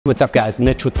What's up guys,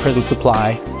 Mitch with Prism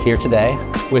Supply here today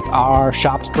with our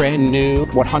shop's brand new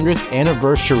 100th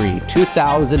anniversary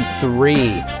 2003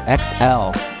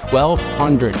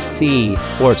 XL1200C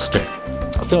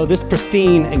Sportster. So this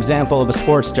pristine example of a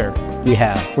Sportster we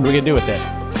have, what are we gonna do with it?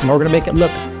 And we're gonna make it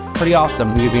look pretty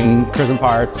awesome using Prism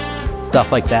parts,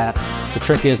 stuff like that. The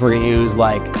trick is we're gonna use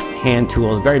like hand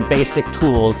tools, very basic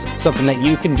tools, something that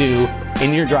you can do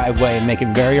in your driveway and make it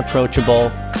very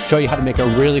approachable, show you how to make a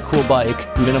really cool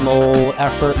bike, minimal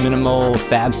effort, minimal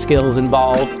fab skills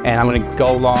involved, and I'm gonna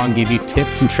go along, give you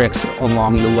tips and tricks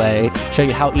along the way, show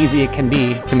you how easy it can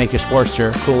be to make your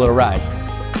Sportster a cool little ride.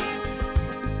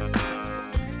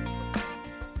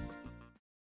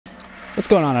 What's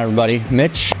going on everybody?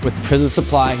 Mitch with Prism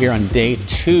Supply here on day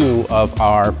 2 of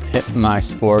our Pimp My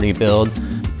Sporty build.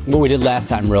 What we did last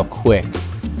time real quick,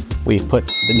 we put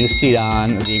the new seat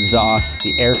on, the exhaust,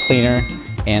 the air cleaner,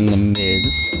 and the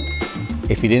mids.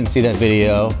 If you didn't see that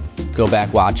video, go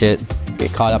back, watch it,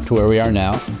 get caught up to where we are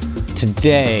now.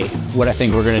 Today, what I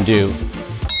think we're gonna do,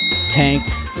 tank,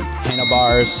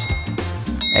 handlebars,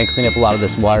 and clean up a lot of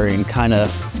this wiring, kind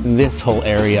of this whole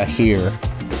area here,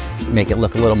 make it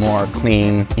look a little more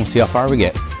clean, and see how far we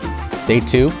get. Day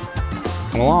 2,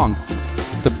 come along.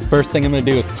 The first thing I'm gonna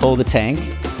do is pull the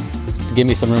tank to give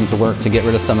me some room to work to get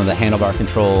rid of some of the handlebar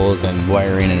controls and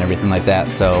wiring and everything like that.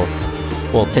 So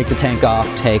we'll take the tank off,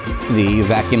 take the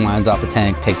vacuum lines off the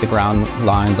tank, take the ground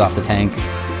lines off the tank,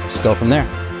 just go from there.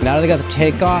 Now that I got the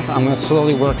tank off, I'm gonna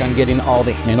slowly work on getting all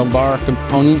the handlebar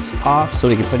components off so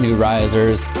we can put new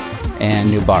risers and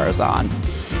new bars on.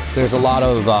 There's a lot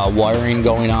of wiring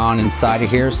going on inside of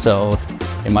here, so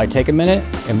it might take a minute,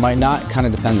 it might not, it kind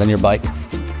of depends on your bike.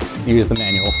 Use the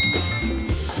manual.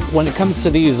 When it comes to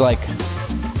these like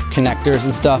connectors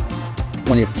and stuff,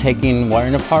 when you're taking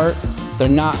wiring apart, they're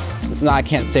not, it's not, I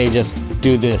can't say just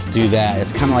do this, do that.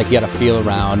 It's kind of like you gotta feel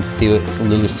around, see what's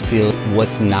loose, feel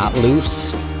what's not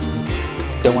loose.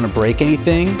 Don't want to break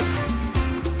anything,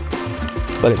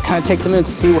 but it kind of takes a minute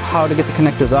to see how to get the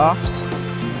connectors off.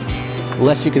 The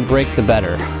less you can break, the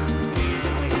better.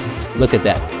 Look at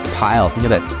that pile, look at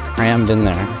that crammed in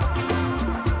there.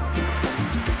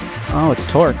 Oh, it's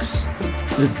Torx.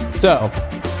 So,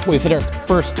 we've hit our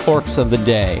first Torx of the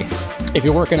day. If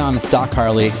you're working on a stock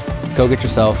Harley, go get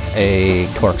yourself a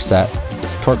Torx set.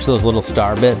 Torx those little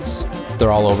star bits.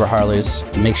 They're all over Harleys.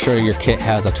 Make sure your kit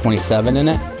has a 27 in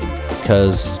it,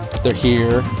 because they're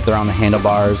here, they're on the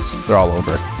handlebars, they're all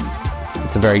over.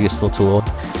 It's a very useful tool.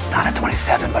 Not a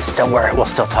 27, but still wear it, we'll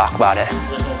still talk about it.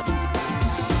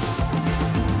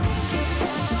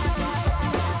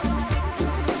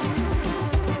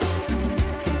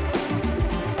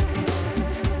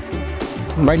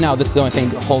 Right now, this is the only thing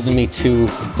holding me to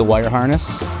the wire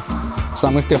harness. So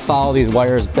I'm just gonna follow these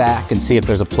wires back and see if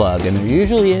there's a plug. And there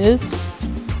usually is.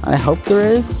 I hope there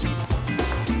is.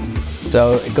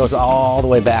 So it goes all the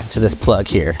way back to this plug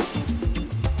here.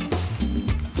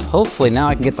 Hopefully now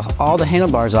I can get all the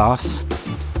handlebars off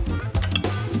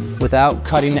without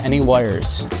cutting any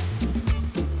wires.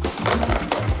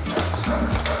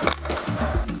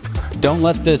 Don't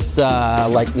let this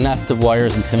like nest of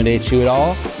wires intimidate you at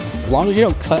all. As long as you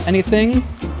don't cut anything,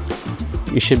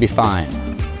 you should be fine.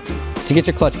 To get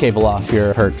your clutch cable off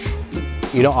your perch,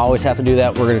 you don't always have to do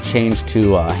that. We're gonna change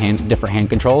to different hand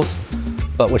controls.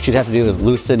 But what you'd have to do is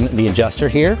loosen the adjuster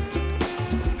here,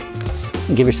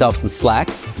 give yourself some slack,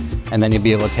 and then you'll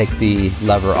be able to take the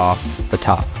lever off the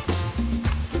top.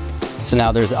 So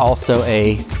now there's also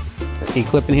a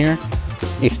E-clip in here.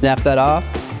 You snap that off,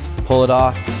 pull it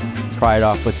off, pry it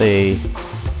off with a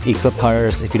E-clip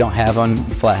pliers. If you don't have one,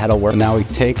 flathead will work. Now we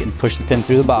take and push the pin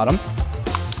through the bottom,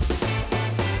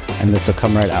 and this will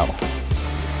come right out.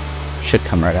 Should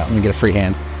come right out. Let me get a free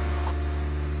hand.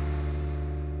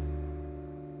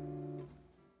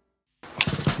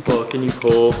 Well, can you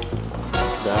pull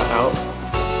that out?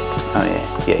 Oh yeah.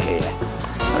 There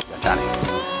we go, Johnny.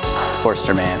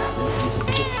 Sportster man.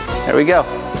 There we go.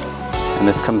 And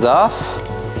this comes off,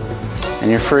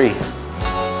 and you're free.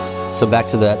 So back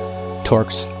to that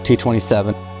Torx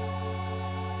T27.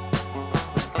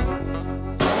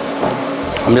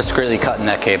 I'm discreetly cutting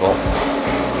that cable.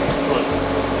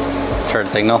 Turn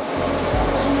signal.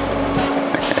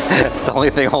 It's the only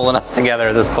thing holding us together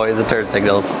at this point is the turn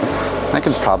signals. I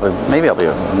could probably, maybe I'll be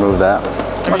able to remove that.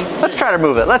 Let's try to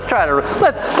move it. Let's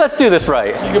do this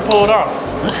right. You can pull it off.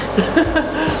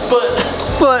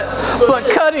 but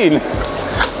cutting.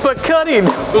 But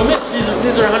Mitch, these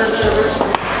are 100th anniversary.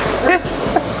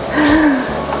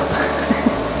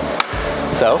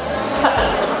 So?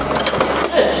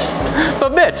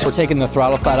 But Mitch! We're taking the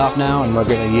throttle side off now, and we're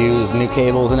gonna use new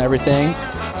cables and everything.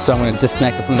 So I'm gonna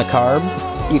disconnect it from the carb,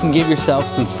 You can give yourself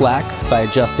some slack by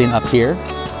adjusting up here,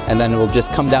 and then it will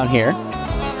just come down here.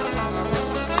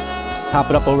 Pop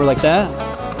it up over like that,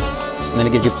 and then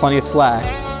it gives you plenty of slack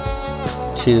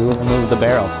to remove the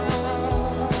barrel.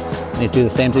 And you do the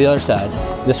same to the other side.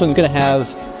 This one's gonna have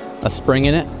a spring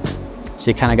in it, so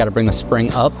you kind of got to bring the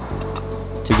spring up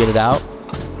to get it out,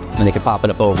 and then you can pop it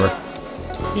up over.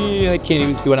 Yeah, I can't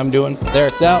even see what I'm doing. There,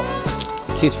 it's out.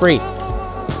 She's free.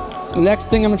 The next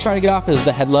thing I'm gonna try to get off is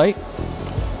the headlight.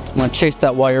 I'm gonna chase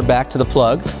that wire back to the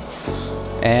plug,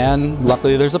 and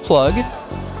luckily there's a plug,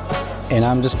 and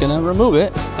I'm just gonna remove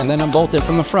it and then unbolt it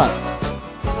from the front.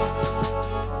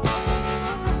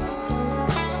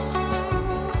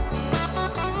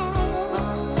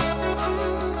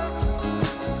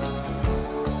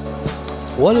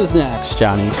 What is next,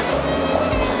 Johnny?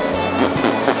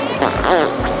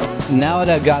 Now that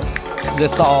I've got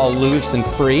this all loose and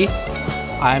free,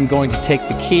 I'm going to take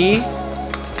the key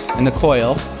and the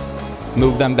coil,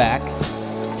 move them back,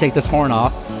 take this horn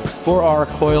off. For our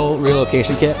coil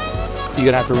relocation kit, you're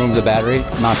gonna have to remove the battery,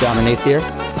 mount it underneath here.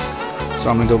 So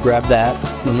I'm gonna go grab that,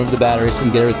 remove the battery so we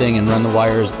can get everything and run the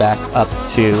wires back up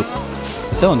to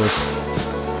the cylinders.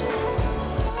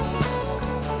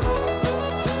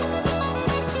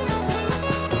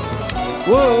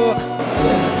 Whoa!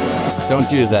 Don't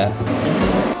use that.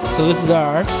 So this is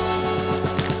our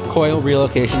coil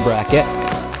relocation bracket.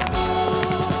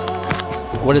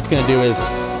 What it's gonna do is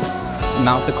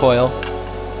mount the coil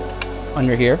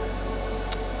under here.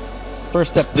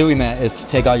 First step doing that is to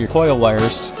take all your coil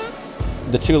wires,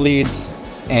 the 2 leads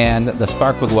and the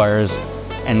spark plug wires,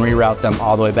 and reroute them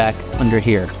all the way back under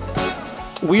here.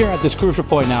 We are at this crucial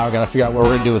point now. We're gonna figure out what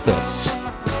we're gonna do with this.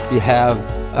 You have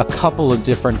a couple of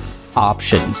different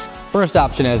options. First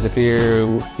option is if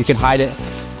you can hide it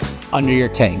under your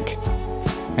tank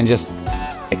and just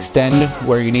extend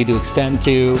where you need to extend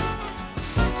to.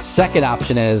 Second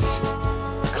option is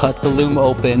cut the loom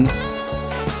open,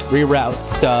 reroute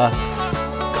stuff,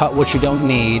 cut what you don't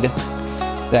need.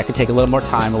 That could take a little more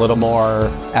time, a little more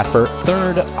effort.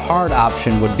 Third hard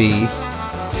option would be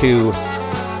to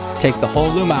take the whole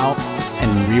loom out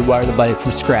and rewire the bike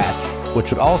from scratch, which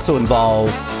would also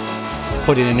involve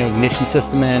putting a new ignition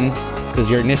system in, because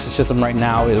your ignition system right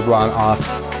now is run off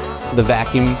the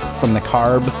vacuum from the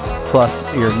carb plus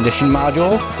your ignition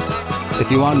module.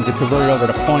 If you wanted to convert it over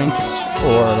to points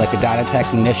or like a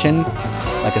Dynatech ignition,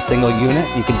 like a single unit,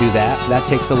 you can do that. That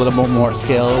takes a little bit more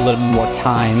skill, a little more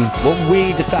time. What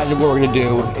we decided what we're gonna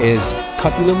do is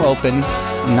cut the loom open,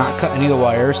 not cut any of the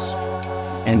wires,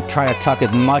 and try to tuck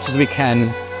as much as we can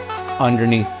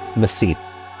underneath the seat.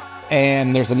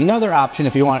 And there's another option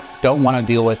if you don't want to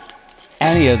deal with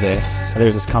any of this.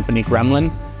 There's this company,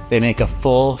 Gremlin. They make a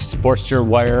full Sportster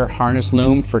wire harness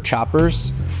loom for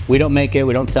choppers. We don't make it,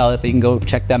 we don't sell it, but you can go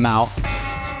check them out.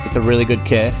 It's a really good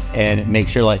kit, and it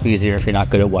makes your life easier if you're not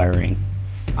good at wiring.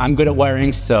 I'm good at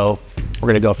wiring, so we're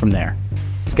gonna go from there.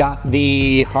 Got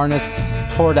the harness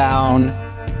tore down,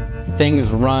 things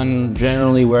run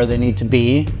generally where they need to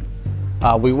be.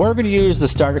 We were gonna use the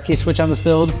starter key switch on this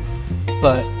build,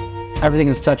 but everything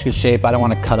is in such good shape, I don't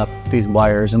want to cut up these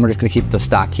wires, and we're just going to keep the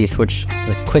stock key switch.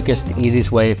 The quickest,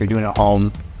 easiest way if you're doing it at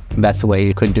home. That's the way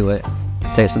you could do it.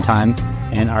 Save some time.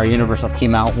 And our universal key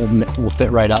mount will fit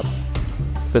right up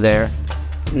for there.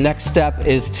 Next step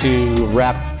is to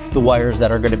wrap the wires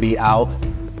that are going to be out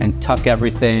and tuck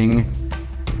everything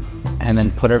and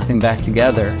then put everything back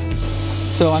together.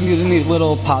 So I'm using these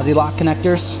little posi lock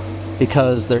connectors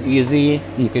because they're easy.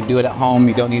 You can do it at home.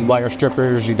 You don't need wire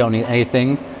strippers. You don't need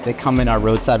anything. They come in our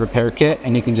roadside repair kit,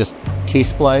 and you can just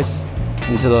T-splice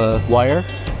into the wire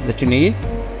that you need.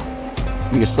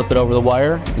 You can slip it over the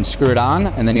wire and screw it on,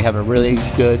 and then you have a really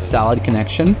good solid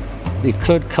connection. You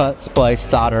could cut, splice,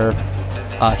 solder,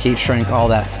 heat shrink, all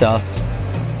that stuff.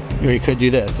 Or you could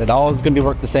do this. It all is gonna be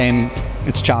work the same.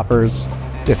 It's choppers.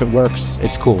 If it works,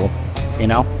 it's cool, you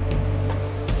know?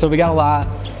 So we got a lot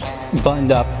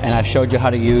buttoned up, and I showed you how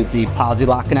to use the posi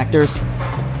lock connectors,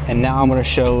 and now I'm going to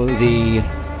show the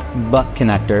butt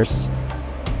connectors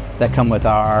that come with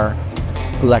our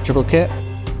electrical kit.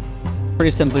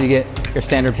 Pretty simple. You get your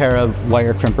standard pair of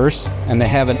wire crimpers, and they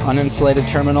have an uninsulated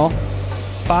terminal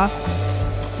spot.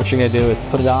 What you're going to do is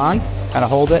put it on, kind of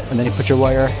hold it, and then you put your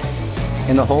wire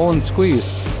in the hole and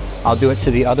squeeze. I'll do it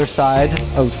to the other side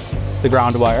of the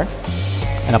ground wire,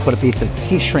 and I'll put a piece of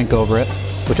heat shrink over it,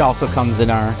 which also comes in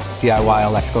our DIY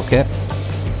electrical kit.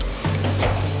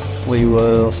 We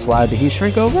will slide the heat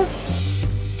shrink over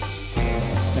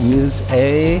and use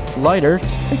a lighter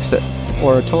to fix it,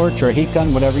 or a torch or a heat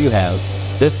gun, whatever you have.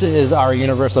 This is our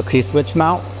universal key switch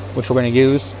mount, which we're going to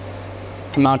use.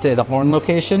 mount it at the horn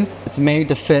location. It's made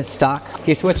to fit stock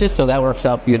key switches, so that works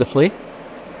out beautifully.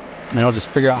 And we'll just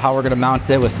figure out how we're gonna mount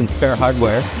it with some spare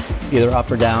hardware, either up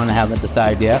or down. I haven't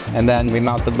decided yet. And then we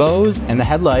mount the bows and the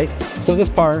headlight. So this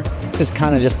part is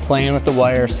kind of just playing with the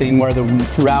wire, seeing where the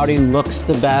routing looks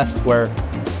the best, where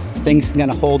things can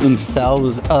kind of hold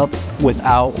themselves up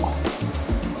without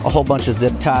a whole bunch of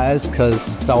zip ties,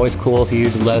 because it's always cool if you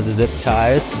use les zip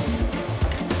ties.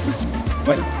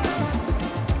 Wait.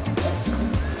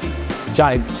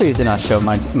 Johnny, please do not show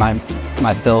my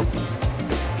filth.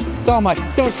 It's all my,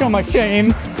 don't show my shame.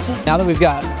 Now that we've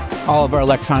got all of our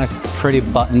electronics pretty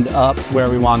buttoned up where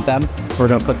we want them, we're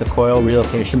gonna put the coil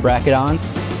relocation bracket on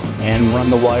and run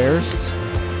the wires,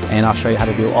 and I'll show you how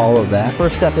to do all of that.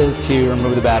 First step is to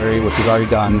remove the battery, which we've already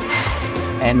done,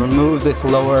 and remove this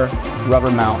lower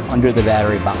rubber mount under the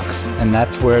battery box, and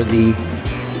that's where the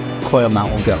coil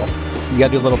mount will go. You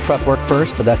gotta do a little prep work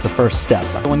first, but that's the first step.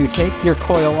 When you take your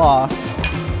coil off,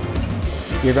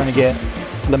 you're gonna get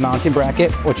the mounting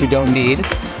bracket, which you don't need,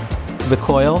 the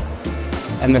coil,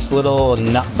 and this little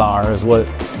nut bar is what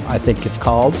I think it's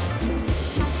called.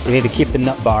 You need to keep the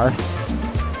nut bar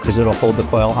because it'll hold the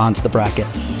coil onto the bracket.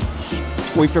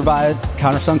 We provide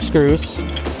countersunk screws,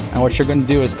 and what you're going to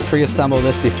do is pre-assemble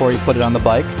this before you put it on the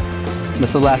bike. This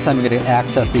is the last time you're going to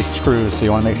access these screws, so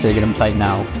you want to make sure you get them tightened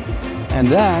out. And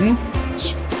then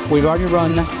we've already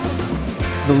run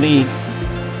the lead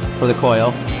for the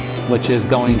coil, which is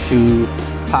going to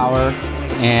power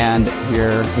and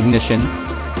your ignition.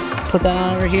 Put that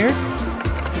on over here.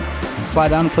 Slide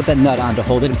down and put that nut on to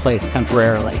hold it in place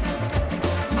temporarily.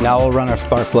 Now we'll run our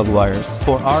spark plug wires.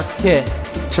 For our kit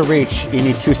to reach, you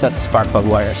need 2 sets of spark plug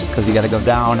wires because you got to go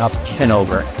down, up, and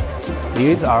over.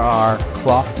 These are our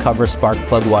cloth cover spark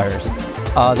plug wires.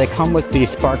 They come with the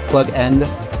spark plug end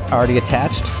already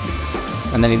attached,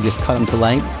 and then you just cut them to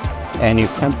length and you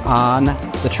crimp on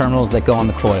the terminals that go on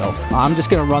the coil. I'm just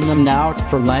gonna run them now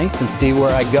for length and see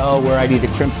where I go, where I need to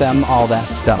crimp them, all that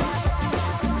stuff.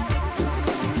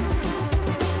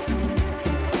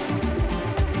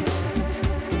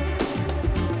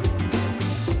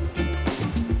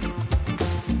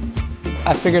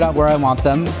 I figured out where I want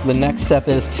them. The next step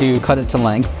is to cut it to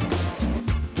length.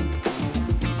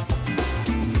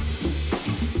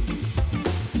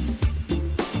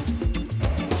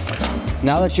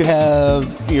 Now that you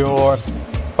have your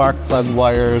spark plug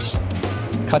wires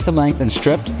cut to length and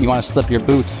stripped, you want to slip your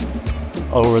boot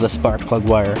over the spark plug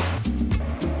wire.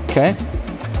 Okay?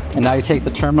 And now you take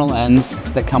the terminal ends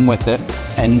that come with it,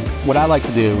 and what I like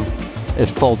to do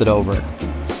is fold it over.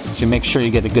 So you make sure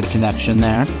you get a good connection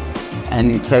there. And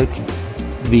you take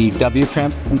the W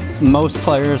crimp. Most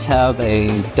players have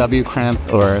a W crimp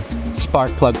or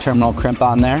spark plug terminal crimp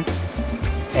on there,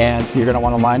 and you're going to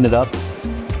want to line it up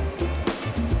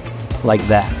like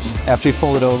that. After you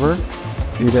fold it over,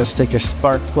 you just stick your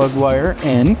spark plug wire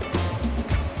in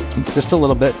just a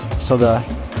little bit so the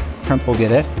crimp will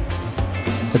get it.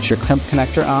 Put your crimp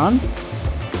connector on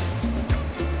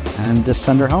and just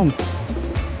send her home.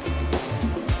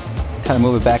 Kind of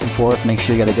move it back and forth, make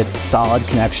sure you got a good solid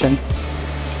connection.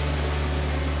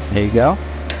 There you go.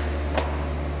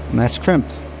 And that's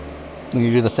crimped. And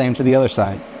you do the same to the other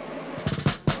side.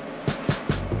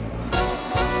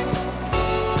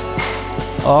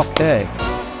 Okay,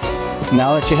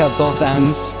 now that you have both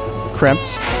ends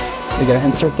crimped, you're going to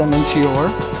insert them into your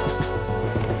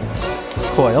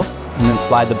coil and then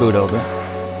slide the boot over.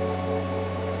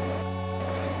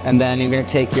 And then you're going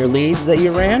to take your leads that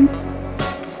you ran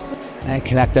and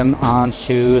connect them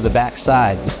onto the back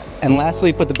side. And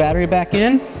lastly, put the battery back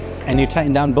in and you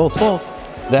tighten down both bolts.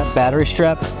 That battery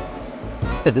strap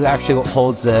is actually what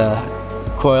holds the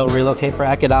coil relocate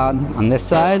bracket on this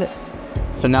side.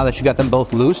 So now that you got them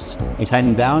both loose, you tighten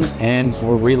them down and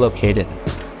we're relocated.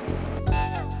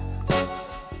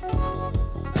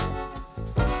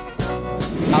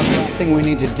 Now the last thing we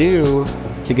need to do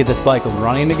to get this bike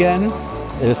running again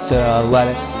is to let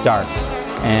it start.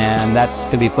 And that's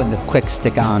going to be putting the quick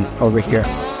stick on over here.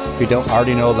 If you don't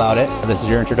already know about it, this is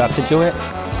your introduction to it.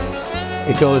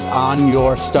 It goes on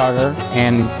your starter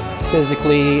and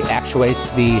physically actuates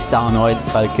the solenoid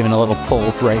by giving a little pull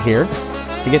right here.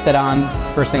 To get that on,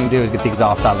 first thing we do is get the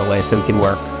exhaust out of the way so we can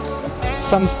work.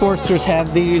 Some Sportsters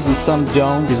have these and some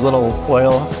don't, these little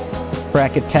oil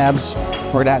bracket tabs.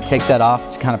 We're gonna have to take that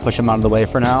off to kind of push them out of the way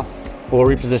for now. We'll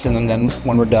reposition them then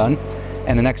when we're done.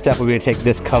 And the next step will be to take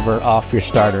this cover off your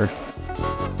starter.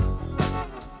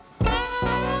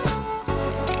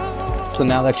 So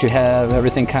now that you have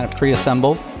everything kind of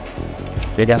pre-assembled,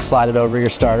 you're gonna slide it over your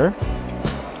starter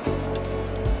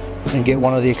and get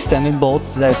one of the extended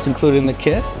bolts that's included in the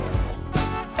kit.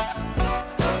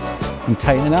 and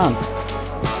tighten it on.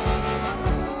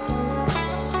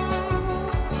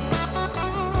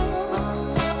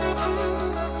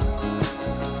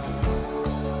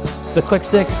 The quick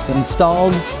stick's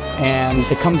installed, and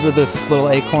it comes with this little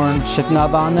acorn shift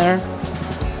knob on there.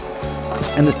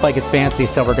 And this bike is fancy,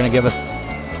 so we're gonna give us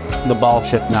the ball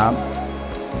shift knob,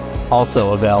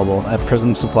 also available at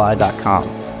prismsupply.com.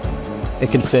 It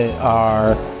can fit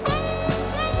our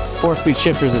 4-speed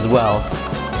shifters as well.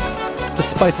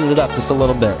 Just spices it up just a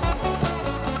little bit.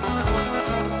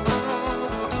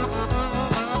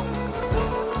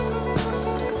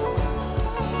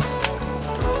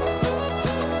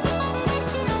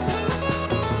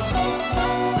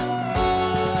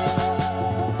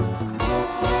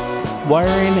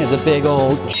 Wiring is a big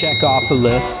old check off the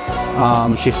list.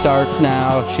 She starts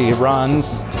now, she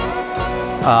runs,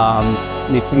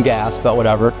 needs some gas, but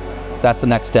whatever. That's the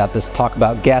next step, is talk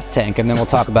about gas tank, and then we'll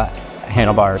talk about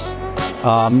handlebars.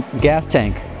 Gas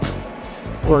tank.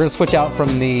 We're gonna switch out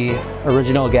from the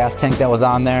original gas tank that was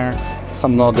on there,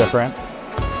 something a little different.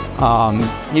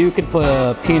 You could put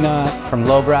a peanut from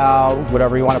lowbrow,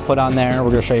 whatever you want to put on there. We're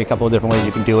gonna show you a couple of different ways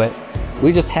you can do it.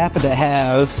 We just happen to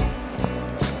have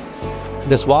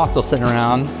this wassail sitting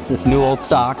around, this new old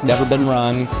stock, never been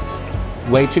run,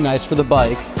 way too nice for the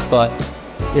bike, but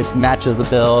it matches the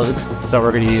build, so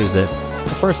we're going to use it.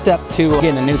 The first step to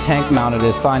getting a new tank mounted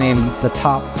is finding the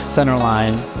top center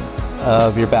line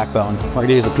of your backbone. We're going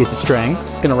to use a piece of string.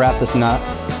 It's going to wrap this nut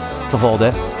to hold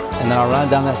it, and then I'll run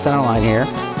it down that center line here.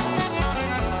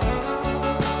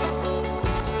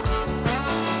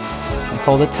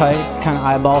 Hold it tight, kind of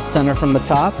eyeball center from the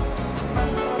top,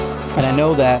 and I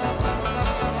know that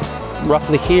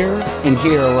roughly here and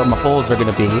here are where my holes are going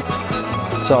to be.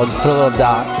 So I'll just put a little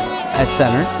dot at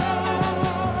center.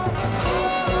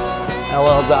 And a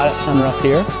little dot at center up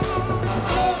here.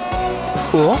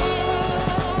 Cool.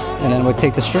 And then we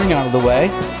take the string out of the way.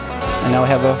 And now we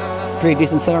have a pretty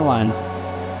decent center line.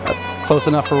 Close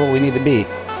enough for what we need to be.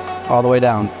 All the way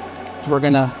down. So we're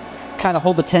going to kind of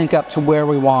hold the tank up to where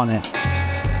we want it.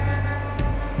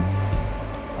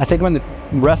 I think I'm going to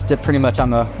rest it pretty much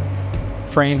on the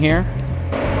frame here.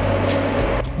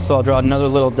 So I'll draw another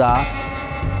little dot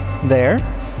there,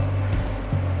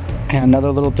 and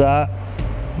another little dot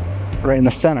right in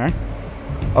the center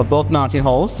of both mounting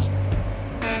holes.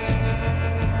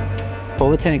 Pull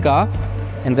the tank off,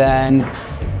 and then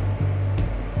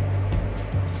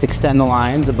extend the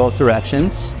lines in both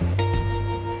directions.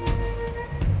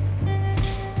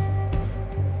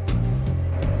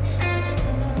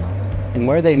 And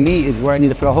where they meet is where I need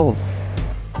to put a hole.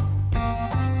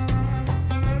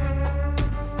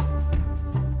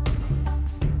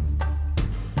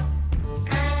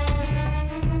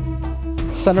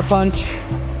 Center punch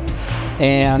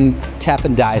and tap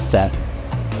and die set.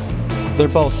 They're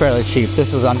both fairly cheap.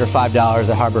 This is under $5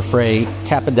 at Harbor Freight.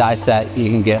 Tap and die set you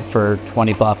can get for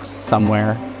 20 bucks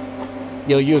somewhere.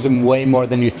 You'll use them way more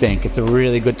than you think. It's a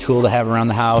really good tool to have around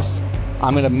the house.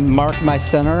 I'm gonna mark my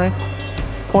center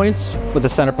points with the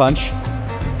center punch.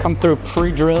 Come through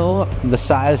pre-drill the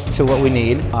size to what we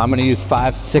need. I'm gonna use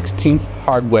 5/16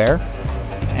 hardware,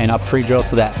 and I'll pre-drill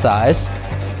to that size.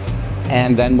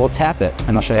 And then we'll tap it,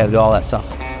 and I'll show you how to do all that stuff.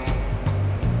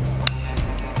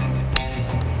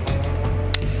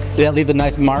 So yeah, leave a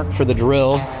nice mark for the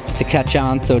drill to catch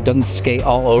on so it doesn't skate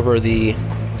all over the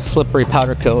slippery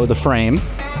powder coat of the frame.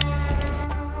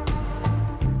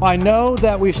 I know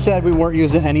that we've said we weren't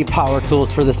using any power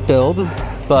tools for this build,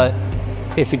 but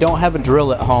if you don't have a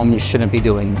drill at home, you shouldn't be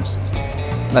doing this.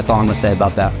 That's all I'm gonna say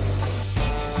about that.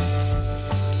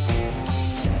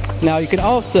 Now you could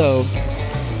also,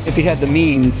 if you had the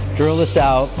means, drill this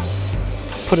out,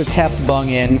 put a tapped bung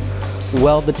in,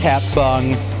 weld the tapped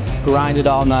bung, grind it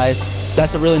all nice.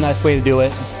 That's a really nice way to do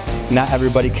it. Not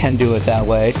everybody can do it that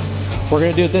way. We're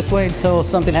gonna do it this way until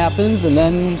something happens, and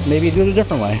then maybe do it a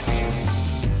different way.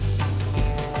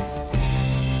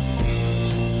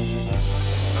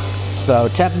 So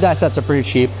tap and die sets are pretty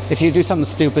cheap. If you do something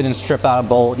stupid and strip out a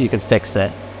bolt, you can fix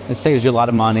it. It saves you a lot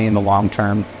of money in the long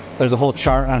term. There's a whole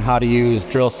chart on how to use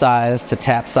drill size to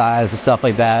tap size and stuff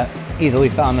like that, easily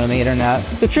found on the internet.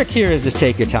 The trick here is just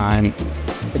take your time.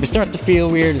 If it starts to feel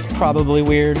weird, it's probably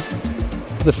weird.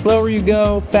 The slower you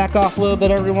go, back off a little bit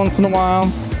every once in a while.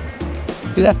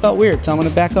 See, that felt weird, so I'm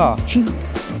gonna back off.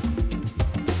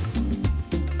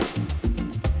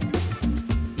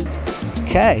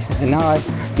 Okay, and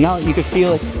now you can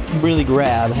feel it really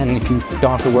grab, and you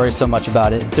don't have to worry so much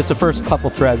about it. Just the first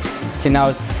couple threads. See, now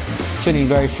it's fitting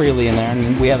very freely in there,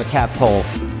 and we have a capped hole.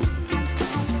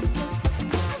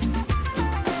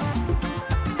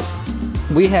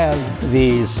 We have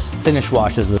these finish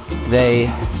washes. They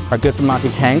are good for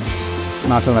mounting tanks.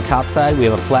 Mounted on the top side, we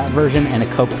have a flat version and a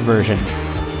coped version.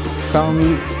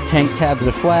 Some tank tabs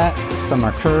are flat, some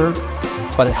are curved,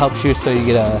 but it helps you so you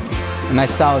get a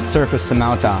nice solid surface to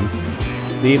mount on.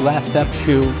 The last step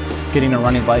to getting a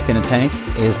running bike in a tank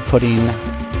is putting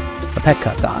a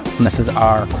petcock on. And this is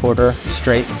our 1/4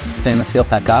 straight stainless steel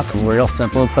petcock. Real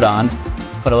simple to put on.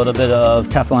 Put a little bit of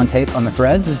Teflon tape on the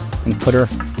threads and put her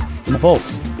in the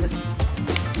bolts.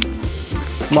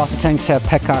 Lots of tanks have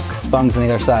petcock bungs on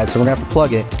either side, so we're gonna have to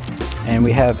plug it. And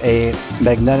we have a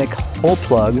magnetic hole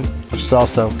plug, which is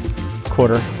also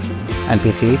 1/4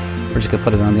 NPT. We're just gonna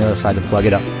put it on the other side to plug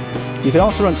it up. You can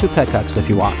also run 2 petcocks if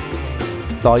you want.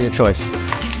 It's all your choice.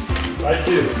 Buy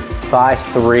 2. Buy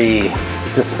 3,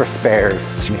 just for spares.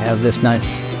 We have this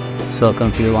nice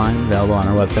silicone fuel line available on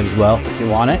our website as well if you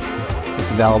want it.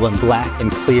 It's available in black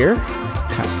and clear.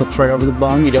 Kind of slips right over the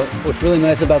bung. What's really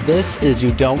nice about this is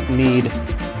you don't need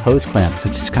hose clamps.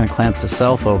 It just kind of clamps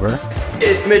itself over.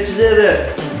 It's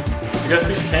Mitch-zibit. You guys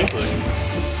fix your tank looks.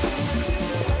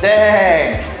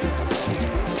 Dang!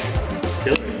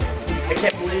 Killer. I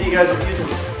can't believe you guys are using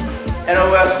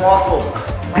NOS Wassel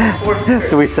on the sports skirt.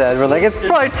 So we said, we're like, it's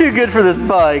probably too good for this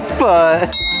bike, but.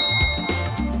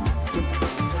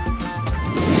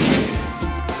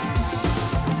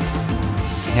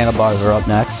 Handlebars are up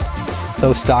next.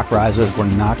 Those stock risers were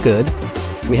not good.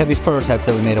 We have these prototypes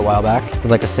that we made a while back with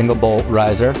like a single bolt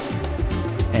riser,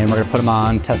 and we're gonna put them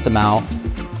on, test them out.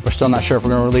 We're still not sure if we're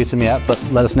gonna release them yet, but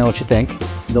let us know what you think.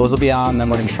 Those will be on, then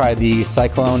we're gonna try the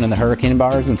Cyclone and the Hurricane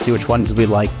bars and see which ones we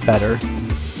like better.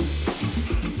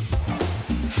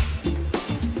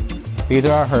 These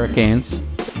are our Hurricanes.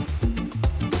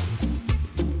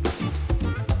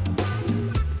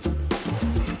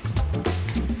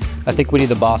 I think we need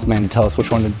the boss man to tell us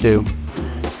which one to do.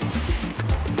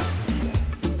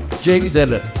 Jake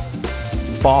said it.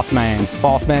 Boss man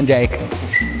Jake.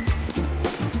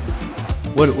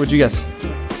 What'd you guess?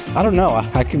 I don't know,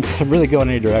 I can really go in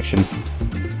any direction.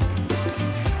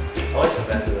 I like the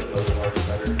bends of those parts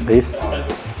better. These?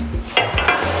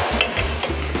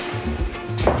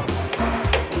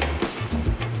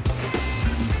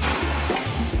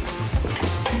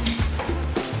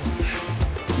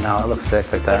 No, it looks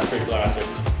sick like that. Pretty classic.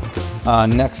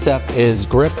 Next step is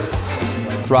grips,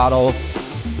 throttle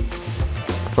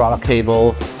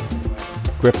cable,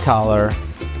 grip collar,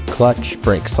 clutch,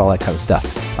 brakes, all that kind of stuff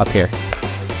up here.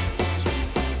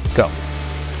 Go.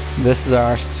 This is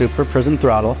our Super Prism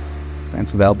throttle, and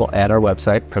it's available at our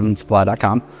website,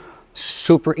 prismsupply.com.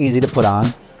 Super easy to put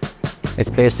on. It's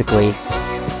basically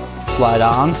slide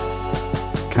on,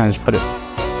 kind of just put it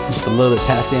just a little bit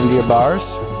past the end of your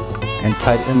bars, and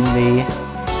tighten the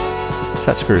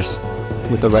set screws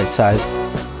with the right size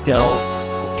dowel.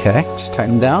 Okay, just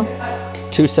tighten them down.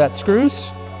 2 set screws.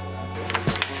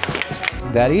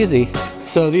 That easy.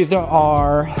 So these are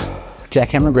our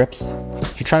jackhammer grips.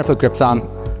 If you're trying to put grips on,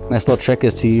 nice little trick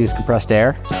is to use compressed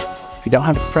air. If you don't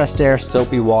have compressed air,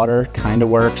 soapy water kind of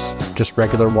works. Just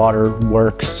regular water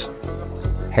works.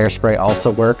 Hairspray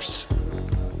also works.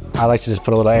 I like to just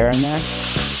put a little air in there,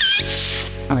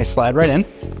 and they slide right in.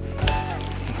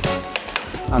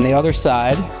 On the other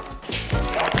side,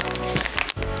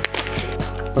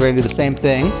 we're gonna do the same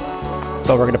thing,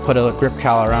 but we're gonna put a grip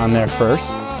collar on there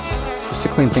first, just to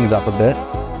clean things up a bit.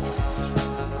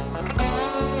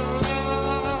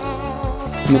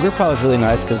 And the grip collar is really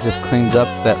nice because it just cleans up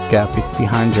that gap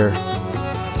behind your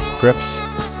grips.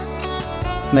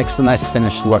 Makes a nice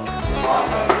finished look.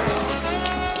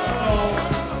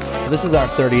 This is our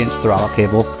 30-inch throttle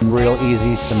cable. Real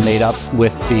easy to mate up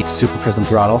with the Super Prism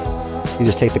throttle. You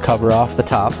just take the cover off the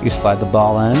top, you slide the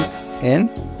ball end in,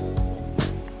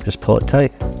 just pull it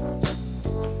tight,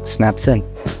 snaps in.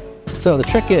 So the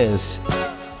trick is,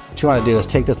 what you want to do is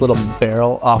take this little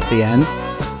barrel off the end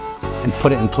and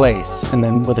put it in place, and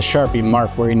then with a Sharpie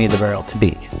mark where you need the barrel to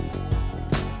be.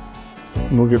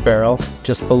 Move your barrel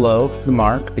just below the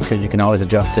mark because you can always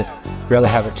adjust it. You'd rather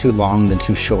have it too long than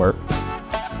too short,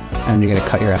 and you're going to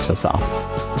cut your excess off.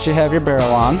 Once you have your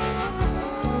barrel on,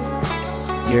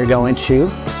 you're going to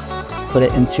put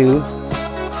it into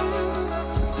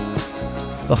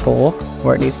the hole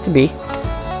where it needs to be.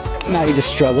 Now you just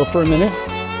struggle for a minute,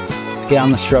 get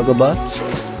on the struggle bus.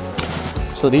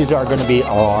 So these are going to be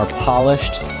our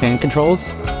polished pin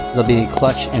controls. They'll be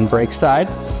clutch and brake side.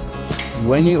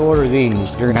 When you order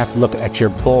these, you're going to have to look at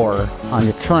your bore on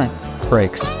your current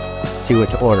brakes to see what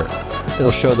to order.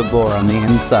 It'll show the bore on the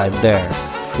inside there,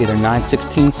 either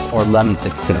 9/16 or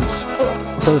 11/16.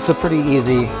 So this is a pretty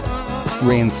easy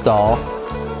reinstall.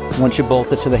 Once you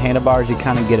bolt it to the handlebars, you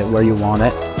kind of get it where you want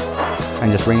it.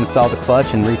 And just reinstall the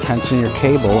clutch and retension your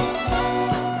cable.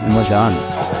 and we're done.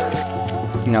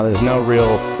 Now there's no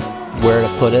real where to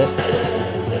put it.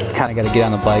 You kind of got to get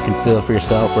on the bike and feel for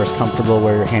yourself where it's comfortable,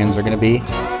 where your hands are going to be.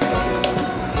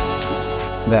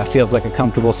 That feels like a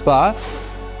comfortable spot.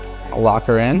 I'll lock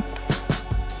her in.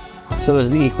 So there's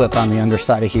an E-clip on the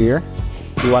underside of here.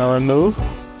 You want to remove.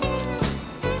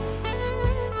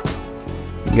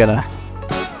 You gotta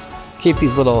keep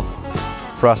these little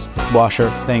rust washer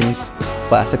things,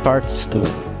 plastic parts.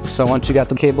 So once you got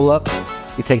the cable up,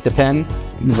 you take the pin,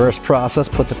 reverse process,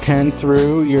 put the pin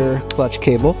through your clutch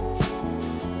cable,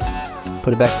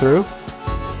 put it back through,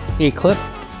 E-clip,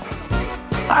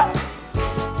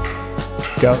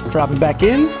 go, drop it back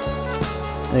in,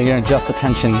 and you're gonna adjust the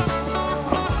tension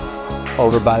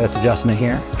over by this adjustment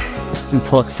here, and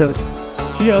pull it so it's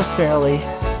just barely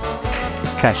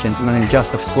catching. I'm gonna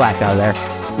adjust the slack out of there.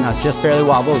 Not just barely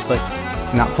wobbles, but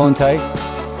not pulling tight.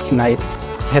 Tonight,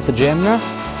 hit the jam now,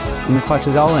 and the clutch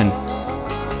is all in.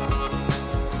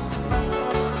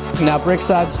 Now brake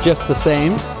side's just the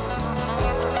same.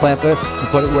 Clamp it and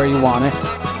put it where you want it,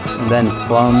 and then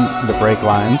plumb the brake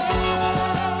lines.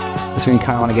 This one you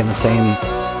kind of want to get in the same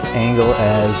angle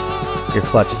as your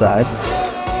clutch side.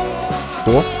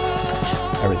 Cool.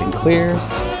 Everything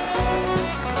clears.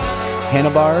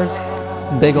 Handlebars,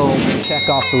 big old check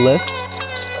off the list.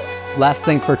 Last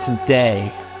thing for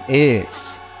today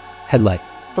is headlight.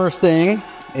 First thing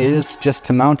is just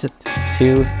to mount it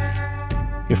to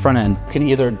your front end. You can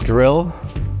either drill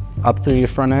up through your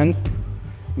front end.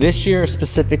 This year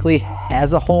specifically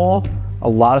has a hole. A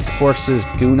lot of Sportsters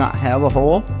do not have a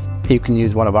hole. You can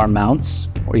use one of our mounts,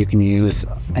 or you can use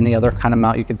any other kind of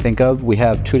mount you can think of. We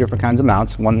have two different kinds of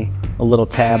mounts, one a little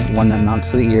tab, one that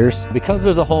mounts to the ears. Because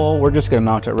there's a hole, we're just gonna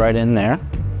mount it right in there.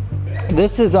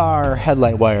 This is our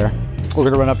headlight wire. We're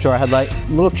gonna run up to our headlight.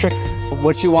 Little trick,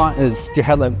 what you want is your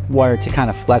headlight wire to kind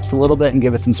of flex a little bit and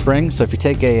give it some spring. So if you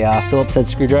take a Phillips head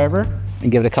screwdriver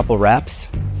and give it a couple wraps,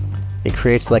 it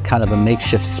creates like kind of a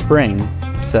makeshift spring,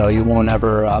 so you won't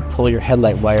ever pull your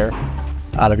headlight wire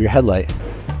out of your headlight.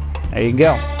 There you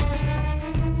go.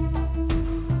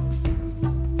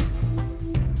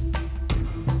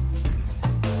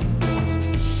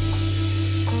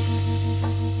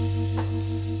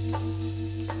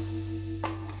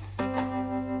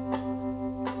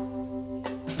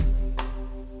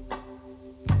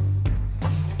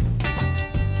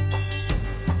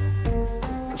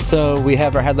 So we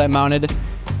have our headlight mounted,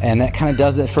 and that kind of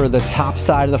does it for the top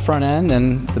side of the front end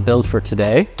and the build for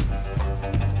today.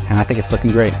 And I think it's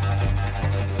looking great.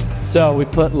 So we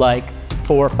put like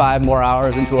 4 or 5 more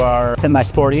hours into our Pimp My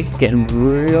Sporty, getting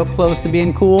real close to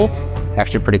being cool.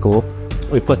 Actually pretty cool.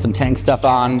 We put some tank stuff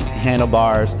on,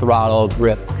 handlebars, throttle,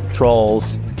 grip,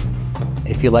 controls.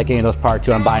 If you like any of those parts,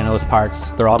 you want to buy any of those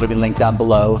parts, they're all going to be linked down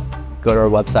below. Go to our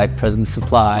website,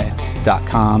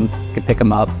 prismsupply.com. You can pick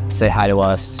them up, say hi to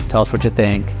us, tell us what you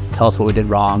think, tell us what we did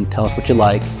wrong, tell us what you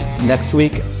like. Next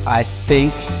week, I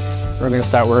think we're gonna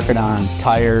start working on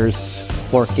tires,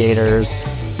 fork gators,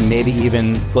 maybe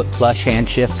even foot flush, hand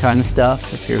shift kind of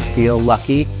stuff, if you feel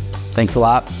lucky. Thanks a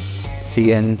lot. See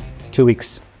you in 2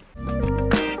 weeks.